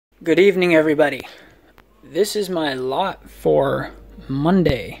Good evening, everybody. This is my lot for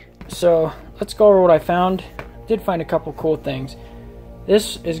Monday. So let's go over what I found. Did find a couple cool things.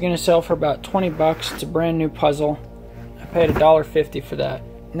 This is going to sell for about 20 bucks. It's a brand new puzzle. I paid $1.50 for that.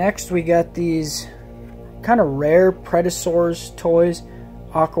 Next we got these kind of rare Predasaurs toys,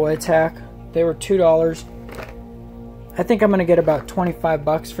 Aqua Attack. They were $2. I think I'm going to get about 25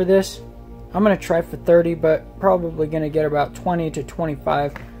 bucks for this. I'm going to try for 30, but probably going to get about 20 to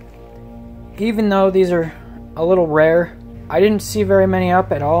 25. Even though these are a little rare, I didn't see very many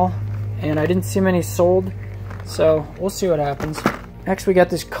up at all, and I didn't see many sold, so we'll see what happens. Next we got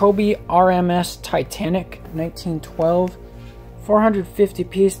this Kobe RMS Titanic 1912, 450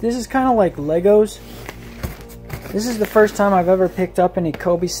 piece. This is kind of like Legos. This is the first time I've ever picked up any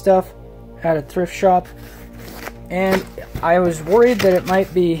Kobe stuff at a thrift shop, and I was worried that it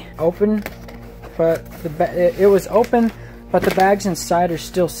might be open, but it was open, but the bags inside are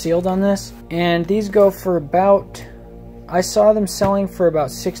still sealed on this. And these go for about, I saw them selling for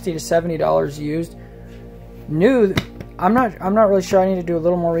about $60 to $70 used. New, I'm not really sure, I need to do a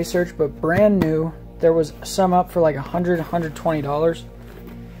little more research, but brand new, there was some up for like $100, $120.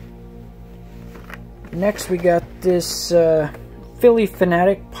 Next we got this Philly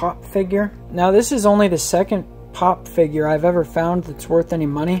Fanatic pop figure. Now this is only the second pop figure I've ever found that's worth any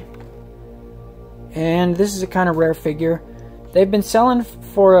money. And this is a kind of rare figure. They've been selling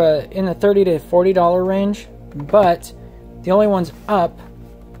for in the $30 to $40 range, but the only ones up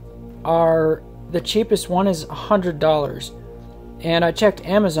are, the cheapest one is $100. And I checked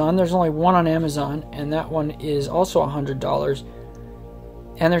Amazon, there's only one on Amazon, and that one is also $100.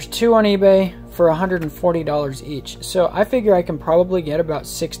 And there's two on eBay for $140 each. So I figure I can probably get about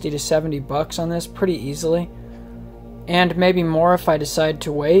 60 to 70 bucks on this pretty easily. And maybe more if I decide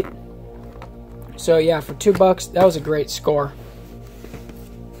to wait. So yeah, for 2 bucks, that was a great score.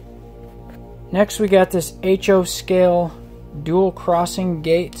 Next we got this HO scale dual crossing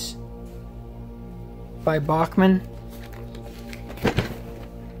gates by Bachman.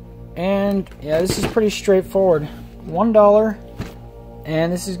 And yeah, this is pretty straightforward. $1,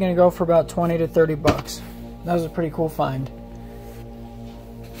 and this is going to go for about 20 to 30 bucks. That was a pretty cool find.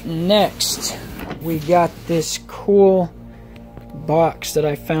 Next, we got this cool box that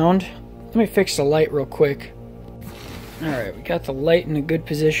I found. Let me fix the light real quick. Alright, we got the light in a good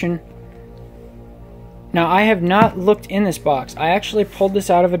position. Now, I have not looked in this box. I actually pulled this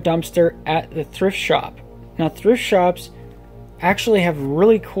out of a dumpster at the thrift shop. Now, thrift shops actually have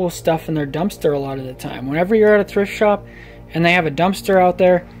really cool stuff in their dumpster a lot of the time. Whenever you're at a thrift shop and they have a dumpster out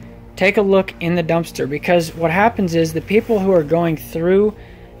there, take a look in the dumpster, because what happens is the people who are going through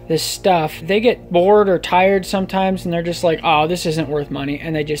this stuff, they get bored or tired sometimes, and they're just like, oh, this isn't worth money,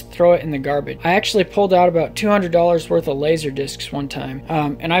 and they just throw it in the garbage. I actually pulled out about $200 worth of laser discs one time,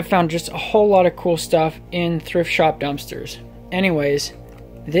 and I found just a whole lot of cool stuff in thrift shop dumpsters. Anyways,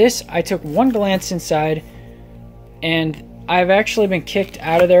 this, I took one glance inside, and I've actually been kicked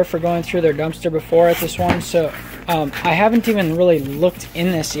out of there for going through their dumpster before at this one, so I haven't even really looked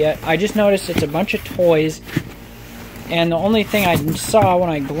in this yet. I just noticed it's a bunch of toys, and the only thing I saw when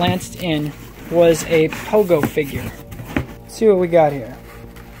I glanced in was a pogo figure. Let's see what we got here.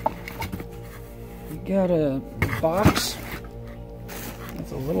 We got a box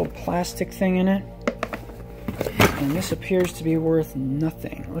with a little plastic thing in it, and this appears to be worth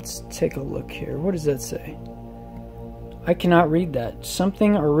nothing. Let's take a look here. What does that say? I cannot read that.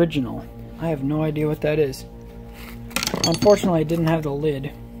 Something original. I have no idea what that is. Unfortunately, I didn't have the lid.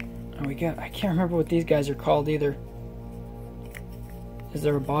 And we got, I can't remember what these guys are called either. Is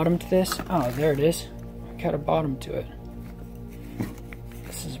there a bottom to this? Oh, there it is. We got a bottom to it.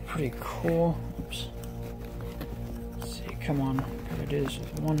 This is pretty cool. Oops. Let's see, come on. There it is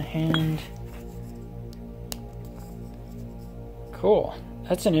with one hand. Cool.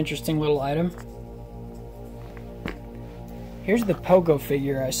 That's an interesting little item. Here's the pogo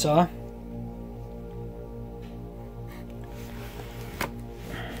figure I saw.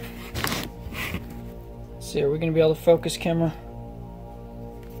 Let's see, are we going to be able to focus, camera?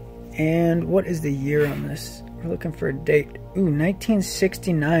 And what is the year on this? We're looking for a date. Ooh,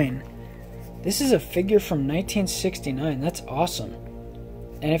 1969. This is a figure from 1969. That's awesome.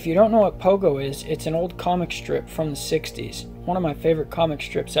 And if you don't know what pogo is, it's an old comic strip from the 60s. One of my favorite comic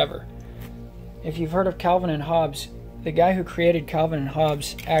strips ever. If you've heard of Calvin and Hobbes, the guy who created Calvin and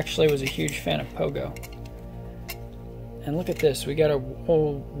Hobbes actually was a huge fan of pogo. And look at this. We got a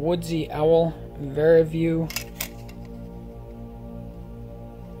old Woodsy Owl Veriview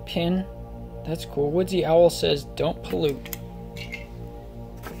pin. That's cool. Woodsy Owl says, don't pollute.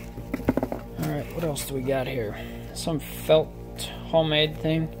 Alright, what else do we got here? Some felt homemade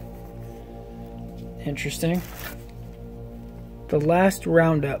thing. Interesting. The Last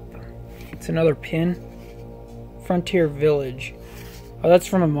Roundup. It's another pin. Frontier Village. Oh, that's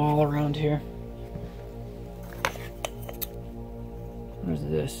from a mall around here. What is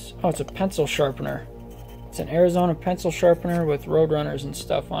this? Oh, it's a pencil sharpener. It's an Arizona pencil sharpener with Roadrunners and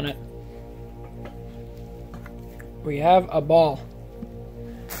stuff on it. We have a ball.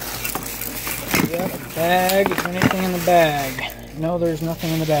 We have a bag. Is there anything in the bag? No, there's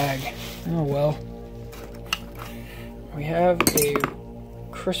nothing in the bag. Oh well. We have a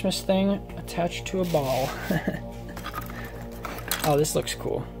Christmas thing attached to a ball. Oh, this looks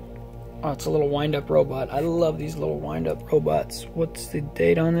cool. Oh, it's a little wind-up robot. I love these little wind-up robots. What's the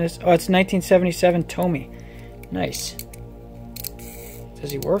date on this? Oh, it's 1977 Tomy. Nice.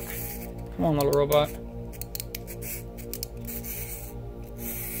 Does he work? Come on, little robot.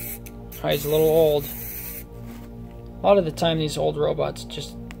 Oh, he's a little old. A lot of the time, these old robots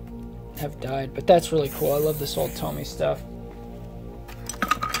just have died, but that's really cool. I love this old Tomy stuff.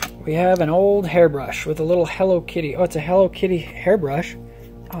 We have an old hairbrush with a little Hello Kitty. Oh, it's a Hello Kitty hairbrush.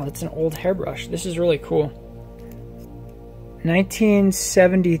 Oh, that's an old hairbrush. This is really cool.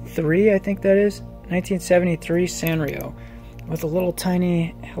 1973, I think that is. 1973 Sanrio with a little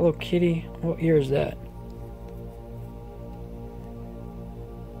tiny Hello Kitty. What year is that?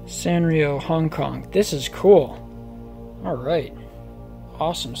 Sanrio, Hong Kong. This is cool. All right.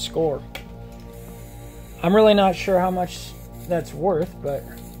 Awesome score. I'm really not sure how much that's worth, but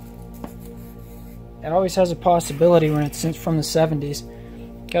it always has a possibility when it's from the 70s.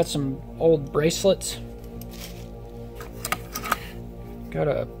 Got some old bracelets. Got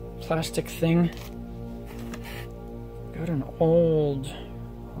a plastic thing. Got an old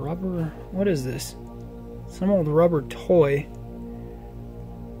rubber. What is this? Some old rubber toy.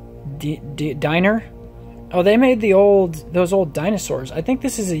 Diner? Oh, they made those old dinosaurs. I think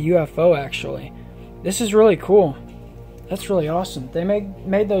this is a UFO, actually. This is really cool. That's really awesome. They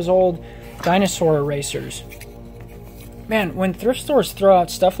made those old dinosaur erasers. Man, when thrift stores throw out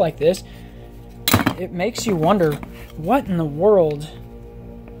stuff like this, it makes you wonder, what in the world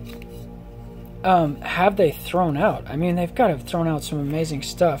have they thrown out? I mean, they've got to have thrown out some amazing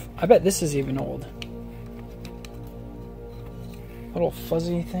stuff. I bet this is even old. Little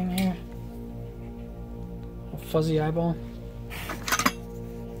fuzzy thing here. Little fuzzy eyeball.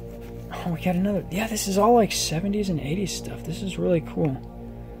 Oh, we got another. Yeah, this is all like 70s and 80s stuff. This is really cool.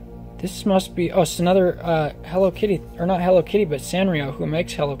 This must be, oh, it's another Hello Kitty, or not Hello Kitty, but Sanrio, who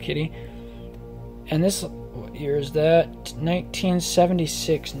makes Hello Kitty. And this, what year is that?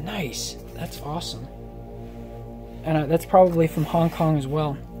 1976. Nice. That's awesome. And that's probably from Hong Kong as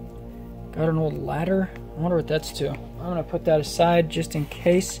well. Got an old ladder. I wonder what that's to. I'm going to put that aside just in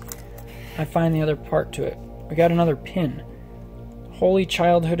case I find the other part to it. We got another pin. Holy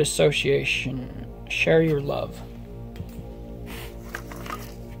Childhood Association. Share your love.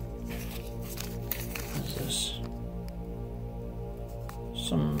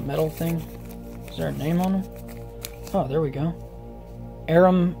 Some metal thing. Is there a name on them? Oh, there we go.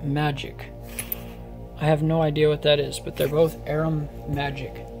 Aram Magic. I have no idea what that is, but they're both Aram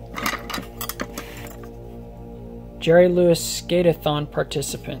Magic. Jerry Lewis Skate-a-thon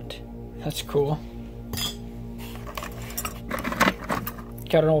participant. That's cool.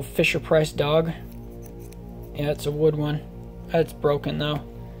 Got an old Fisher-Price dog. Yeah, it's a wood one. It's broken though.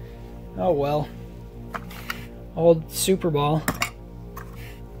 Oh well. Old Super Ball.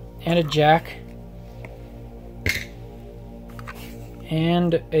 And a jack.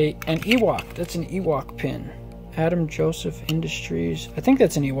 And an Ewok. That's an Ewok pin. Adam Joseph Industries. I think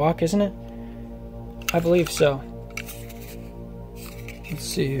that's an Ewok, isn't it? I believe so. Let's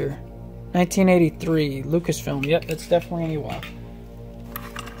see here. 1983. Lucasfilm. Yep, that's definitely an Ewok.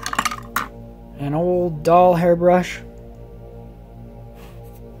 An old doll hairbrush.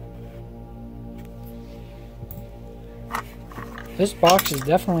 This box is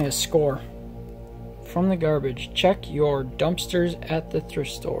definitely a score. From the garbage. Check your dumpsters at the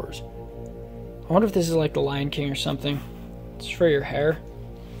thrift stores. I wonder if this is like the Lion King or something. It's for your hair.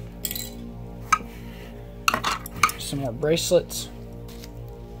 Some more bracelets.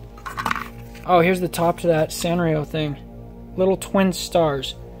 Oh, here's the top to that Sanrio thing. Little twin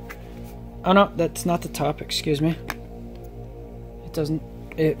stars. Oh no, that's not the top, excuse me. It doesn't,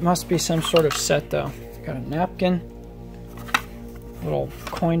 it must be some sort of set though. Got a napkin. Little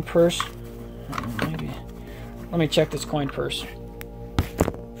coin purse. Maybe. Let me check this coin purse.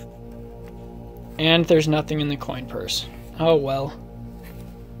 And there's nothing in the coin purse. Oh well.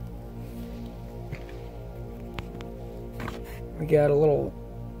 We got a little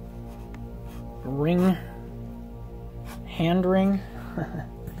ring. Hand ring.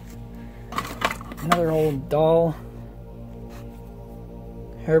 Another old doll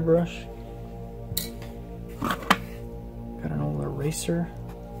hairbrush. Got an old eraser.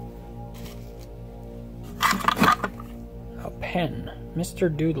 A pen.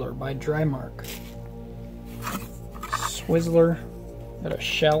 Mr. Doodler by Drymark. Swizzler. Got a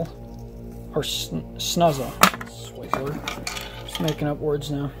shell. Or snuzzle. Swizzler. Just making up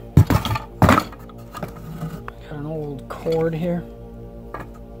words now. Got an old cord here.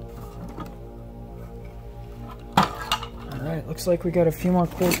 Alright, looks like we got a few more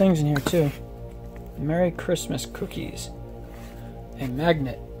cool things in here too. Merry Christmas cookies. A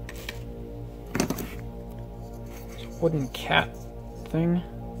magnet. It's a wooden cat thing.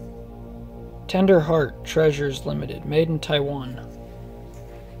 Tender Heart Treasures Limited, made in Taiwan.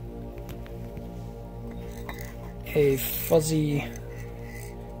 A fuzzy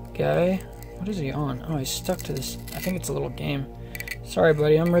guy. What is he on? Oh, he's stuck to this. I think it's a little game. Sorry,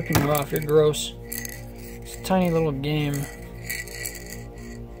 buddy, I'm ripping you off. You're gross. It's a tiny little game.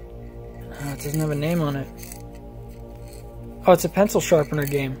 It doesn't have a name on it. Oh, it's a pencil sharpener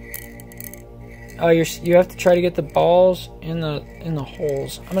game. Oh, you have to try to get the balls in the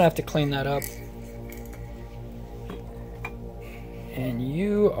holes. I'm gonna have to clean that up. And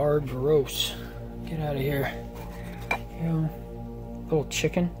you are gross. Get out of here. You little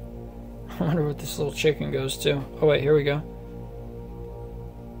chicken. I wonder what this little chicken goes to. Oh wait, here we go.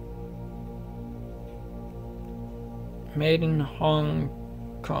 Made in Hong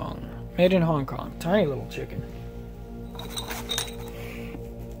Kong. Made in Hong Kong. Tiny little chicken.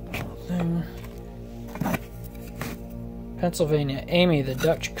 Thing. Pennsylvania. Amy, the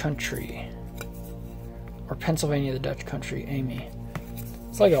Dutch country. Or Pennsylvania, the Dutch country. Amy.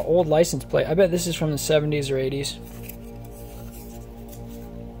 It's like an old license plate. I bet this is from the 70s or 80s.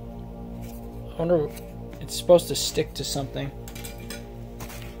 I wonder if it's supposed to stick to something.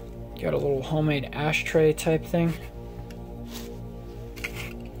 Got a little homemade ashtray type thing.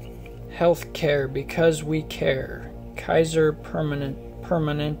 Healthcare, because we care. Kaiser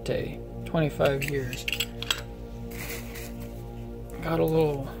Permanente, 25 years. Got a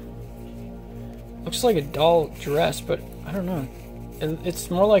little, looks like a doll dress, but I don't know. It's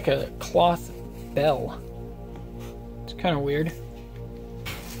more like a cloth bell. It's kind of weird.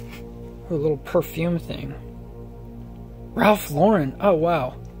 Ooh, a little perfume thing. Ralph Lauren. Oh,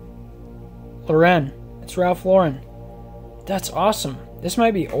 wow. Lauren. It's Ralph Lauren. That's awesome. This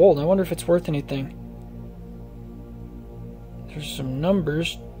might be old. I wonder if it's worth anything. There's some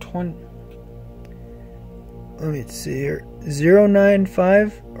numbers. 20. Let me see here.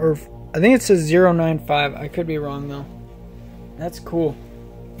 095? Or I think it says 095. I could be wrong though. That's cool.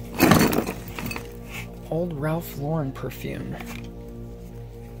 Old Ralph Lauren perfume.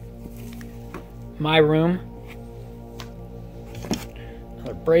 My room.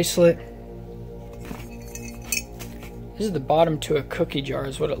 Another bracelet. This is the bottom to a cookie jar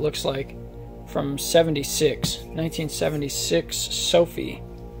is what it looks like. From 1976, Sophie.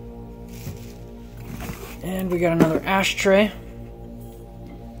 And we got another ashtray.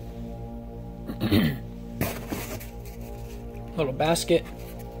 Little basket.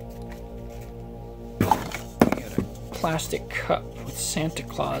 We got a plastic cup with Santa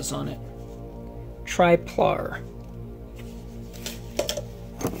Claus on it. Triplar.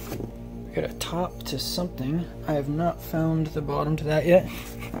 We got a top to something. I have not found the bottom to that yet.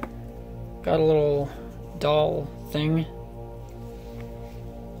 Got a little doll thing.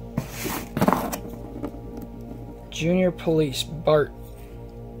 Junior Police, Bart.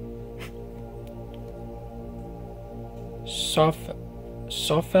 Soffel?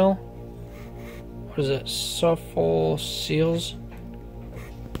 What is it? Soffel Seals?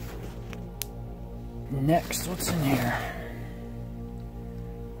 Next, what's in here?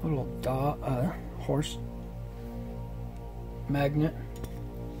 Little horse. Magnet.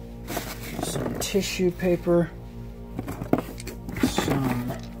 Some tissue paper.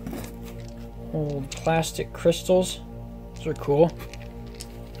 Some old plastic crystals. Those are cool.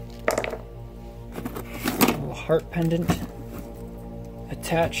 A little heart pendant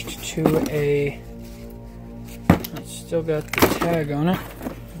attached to a. It's still got the tag on it.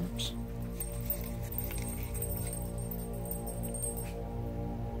 Oops.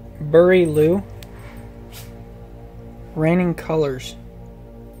 Bury Lou. Raining Colors.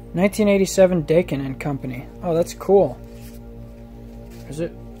 1987 Dakin and Company. Oh, that's cool. Is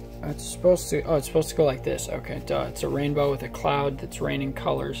it? It's supposed to. Oh, it's supposed to go like this. Okay, duh. It's a rainbow with a cloud that's raining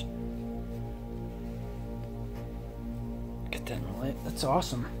colors. Get that in the light. That's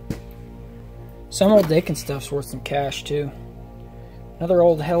awesome. Some old Dakin stuff's worth some cash too. Another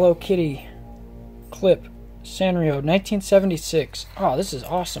old Hello Kitty clip. Sanrio, 1976. Oh, this is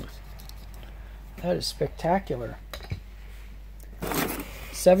awesome. That is spectacular.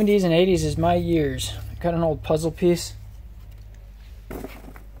 70s and 80s is my years. I got an old puzzle piece.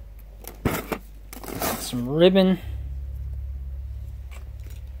 Some ribbon.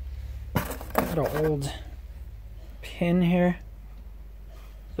 Got an old pin here.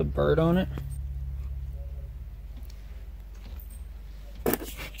 The bird on it. A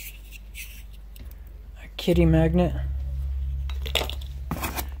kitty magnet.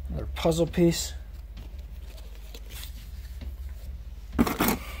 Another puzzle piece.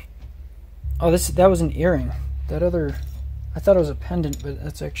 Oh, that was an earring. That other, I thought it was a pendant, but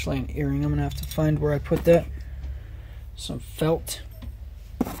that's actually an earring. I'm gonna have to find where I put that. Some felt,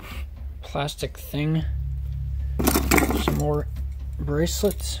 plastic thing. Some more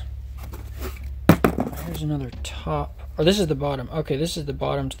bracelets. Here's another top. Oh, this is the bottom. Okay, this is the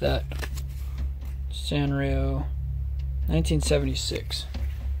bottom to that. Sanrio, 1976.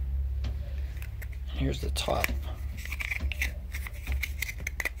 And here's the top.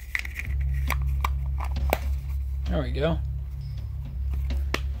 There we go.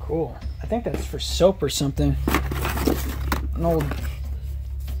 Cool. I think that's for soap or something. An old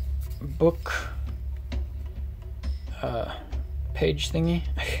book page thingy.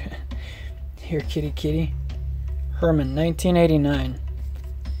 Here, kitty kitty. Herman, 1989.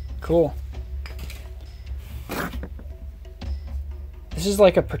 Cool. This is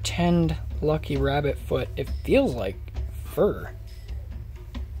like a pretend lucky rabbit foot. It feels like fur.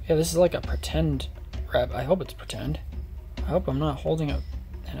 Yeah, this is like a pretend rabbit. I hope it's pretend. I hope I'm not holding an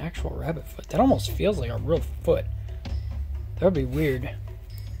actual rabbit foot. That almost feels like a real foot. That would be weird.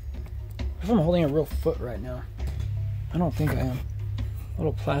 What if I'm holding a real foot right now? I don't think I am.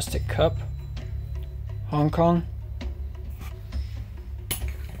 Little plastic cup. Hong Kong.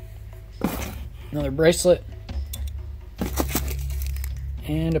 Another bracelet.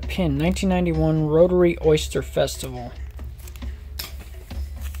 And a pin. 1991 Rotary Oyster Festival.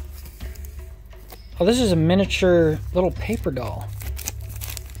 Oh, this is a miniature little paper doll.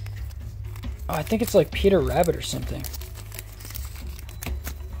 Oh, I think it's like Peter Rabbit or something.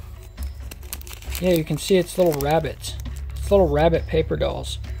 Yeah, you can see it's little rabbits. It's little rabbit paper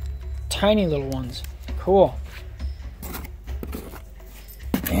dolls. Tiny little ones. Cool.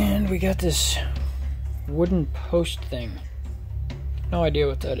 And we got this wooden post thing. No idea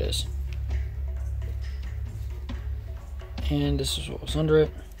what that is. And this is what was under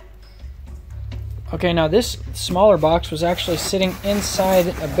it. Okay, now this smaller box was actually sitting inside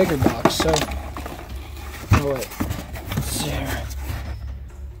a bigger box, so... Oh, wait. Let's see here.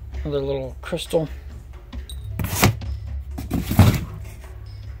 Another little crystal.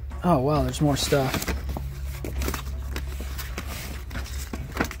 Oh, wow, there's more stuff.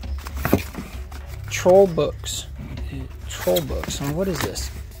 Troll books. Troll books. Oh, what is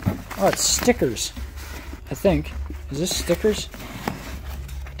this? Oh, it's stickers. I think. Is this stickers?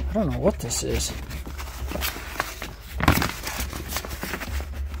 I don't know what this is.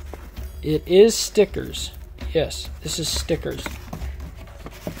 It is stickers. Yes, this is stickers.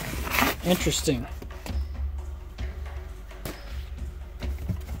 Interesting.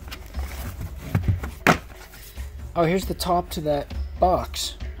 Oh, here's the top to that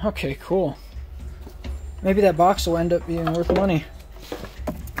box. Okay, cool. Maybe that box will end up being worth money.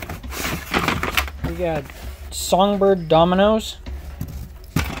 We got songbird dominoes.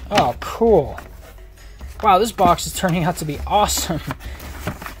 Oh, cool. Wow, this box is turning out to be awesome.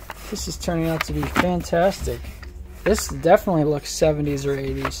 This is turning out to be fantastic. This definitely looks 70s or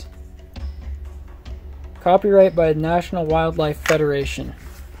 80s. Copyright by National Wildlife Federation.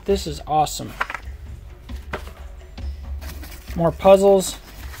 This is awesome. More puzzles.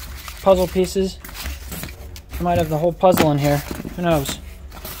 Puzzle pieces. I might have the whole puzzle in here. Who knows?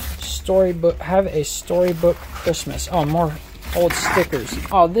 Storybook. Have a storybook Christmas. Oh, more old stickers.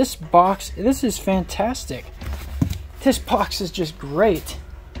 Oh, this box. This is fantastic. This box is just great.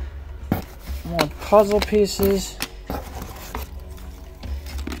 More puzzle pieces.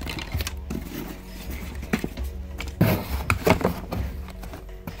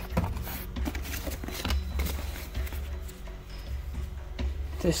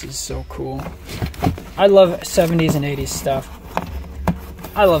 This is so cool. I love 70s and 80s stuff.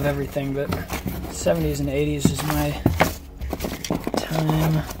 I love everything, but 70s and 80s is my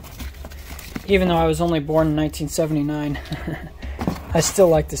time. Even though I was only born in 1979, I still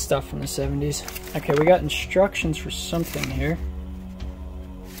like the stuff from the 70s. Okay, we got instructions for something here.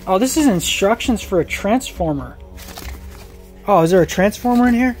 Oh, this is instructions for a transformer. Oh, is there a transformer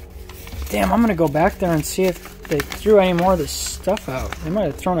in here? Damn, I'm gonna go back there and see if they threw any more of this stuff out. They might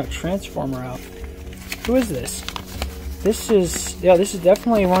have thrown a transformer out. Who is this? This is, yeah, this is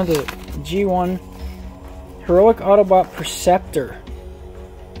definitely one of the G1. Heroic Autobot Perceptor.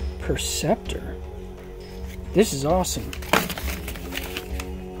 Perceptor? This is awesome.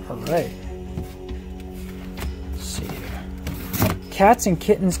 Alright. Let's see here. Cats and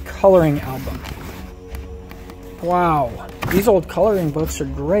Kittens Coloring Album. Wow. These old coloring books are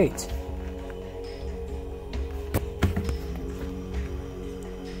great.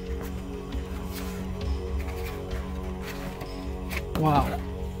 Wow.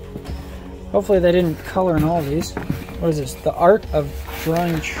 Hopefully they didn't color in all these. What is this? The Art of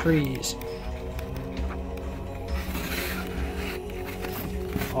Drawing Trees.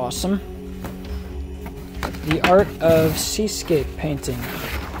 Awesome. The Art of Seascape Painting.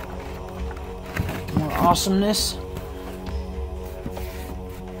 More awesomeness.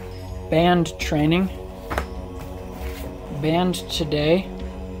 Band Training. Band Today.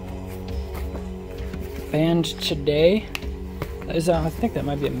 Band Today. I think that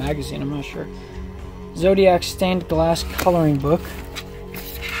might be a magazine, I'm not sure. Zodiac Stained Glass Coloring Book.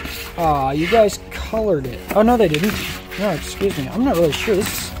 Aw, you guys colored it. Oh, no, they didn't. No, excuse me. I'm not really sure.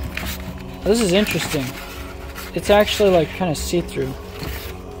 This is interesting. It's actually, like, kind of see-through.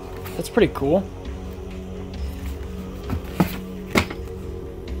 That's pretty cool.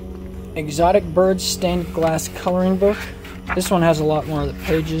 Exotic Birds Stained Glass Coloring Book. This one has a lot more of the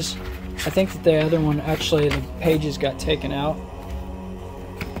pages. I think that the other one, actually, the pages got taken out.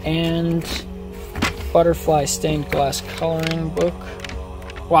 And Butterfly Stained Glass Coloring Book.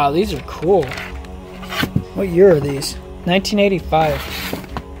 Wow, these are cool. What year are these? 1985.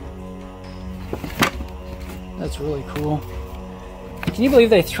 That's really cool. Can you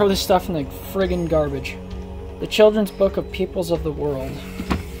believe they throw this stuff in the friggin' garbage? The Children's Book of Peoples of the World.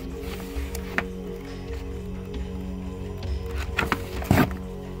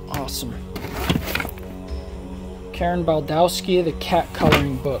 Awesome. Karen Baldowski, The Cat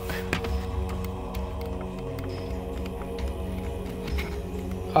Coloring Book.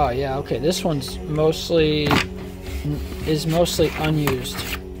 Oh yeah, okay, this one's mostly unused.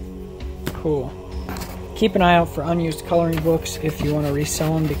 Cool. Keep an eye out for unused coloring books if you want to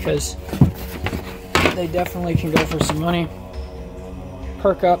resell them, because they definitely can go for some money.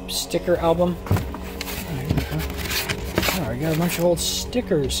 Perk Up Sticker Album. Oh, we got a bunch of old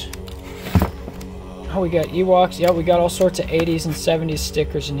stickers. Oh, we got Ewoks. Yeah, we got all sorts of 80s and 70s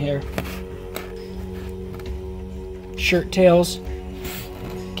stickers in here. Shirt Tails.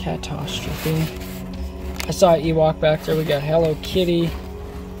 Catastrophe. I saw Ewok back there. We got Hello Kitty.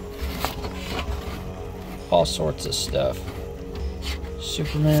 All sorts of stuff.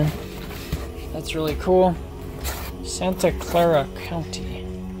 Superman. That's really cool. Santa Clara County.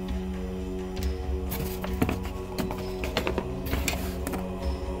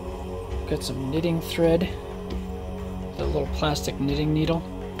 Got some knitting thread. The little plastic knitting needle.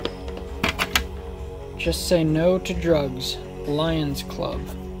 Just Say No to Drugs. Lions Club.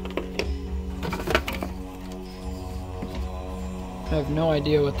 I have no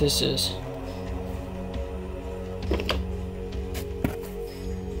idea what this is.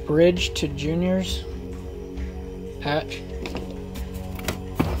 Bridge to Juniors. Hatch.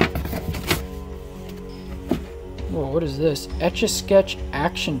 Whoa, what is this? Etch-a-Sketch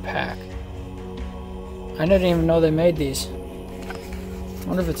Action Pack. I didn't even know they made these. I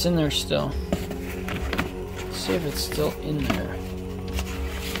wonder if it's in there still. Let's see if it's still in there.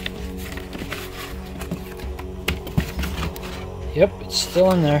 Yep, it's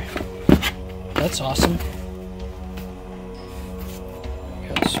still in there. That's awesome.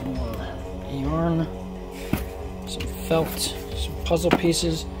 Got some more yarn, some felt, some puzzle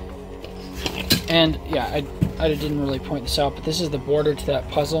pieces. And yeah, I didn't really point this out, but this is the border to that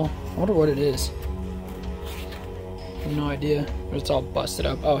puzzle. I wonder what it is. I have no idea, but it's all busted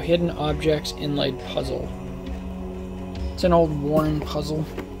up. Oh, Hidden Objects Inlaid Puzzle. It's an old Warren puzzle.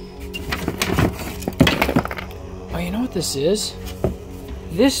 Oh, you know what this is?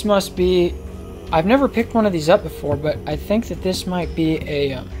 This must be... I've never picked one of these up before, but I think that this might be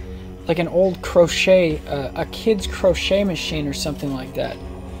a like an old crochet, a kid's crochet machine or something like that.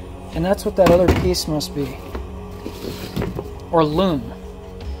 And that's what that other piece must be. Or loom.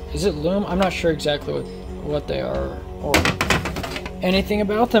 Is it loom? I'm not sure exactly what they are or anything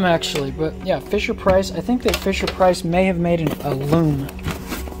about them actually, but yeah, Fisher Price. I think that Fisher Price may have made a loom,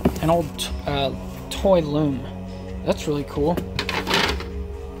 an old toy loom. That's really cool.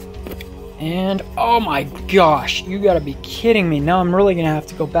 And oh my gosh, you gotta be kidding me. Now I'm really gonna have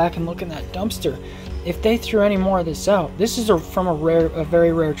to go back and look in that dumpster. If they threw any more of this out, this is from a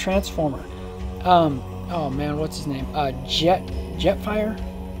very rare Transformer. Oh man, what's his name? Jetfire?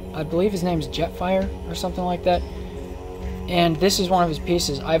 I believe his name is Jetfire or something like that. and this is one of his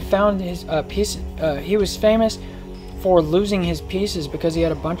pieces. I found his piece. He was famous for losing his pieces because he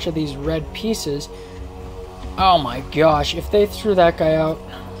had a bunch of these red pieces. Oh my gosh, if they threw that guy out,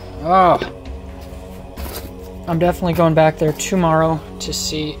 oh, I'm definitely going back there tomorrow to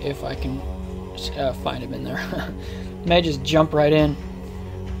see if I can find him in there. May just jump right in.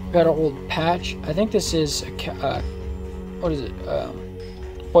 Got an old patch. I think this is a what is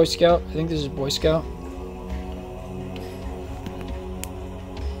it? Boy Scout. I think this is Boy Scout.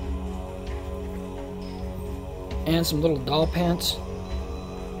 And some little doll pants.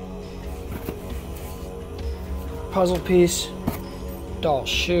 Puzzle piece. Doll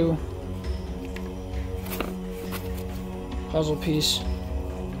shoe. Puzzle piece.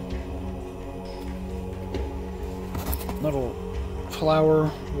 Little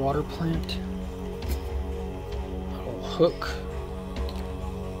flower water plant. Little hook.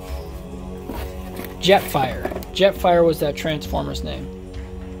 Jetfire. Jetfire was that Transformer's name.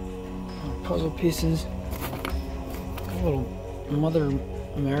 Puzzle pieces. A little Mother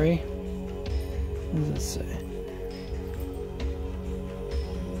Mary. What does it say?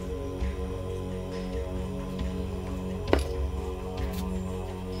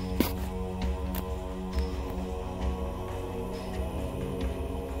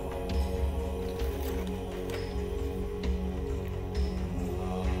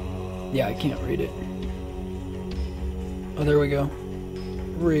 Yeah, I can't read it. Oh, there we go.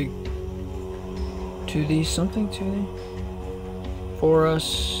 Rig. To thee, something to thee? For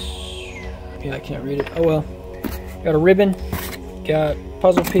us. Yeah, I can't read it. Oh well. Got a ribbon. Got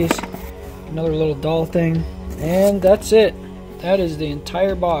puzzle piece. Another little doll thing. And that's it. That is the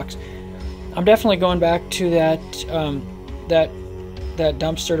entire box. I'm definitely going back to that that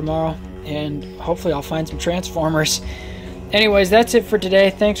dumpster tomorrow. And hopefully I'll find some Transformers. Anyways, that's it for today.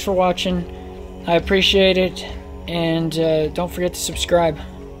 Thanks for watching. I appreciate it. And don't forget to subscribe.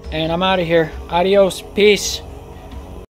 And I'm out of here. Adios. Peace.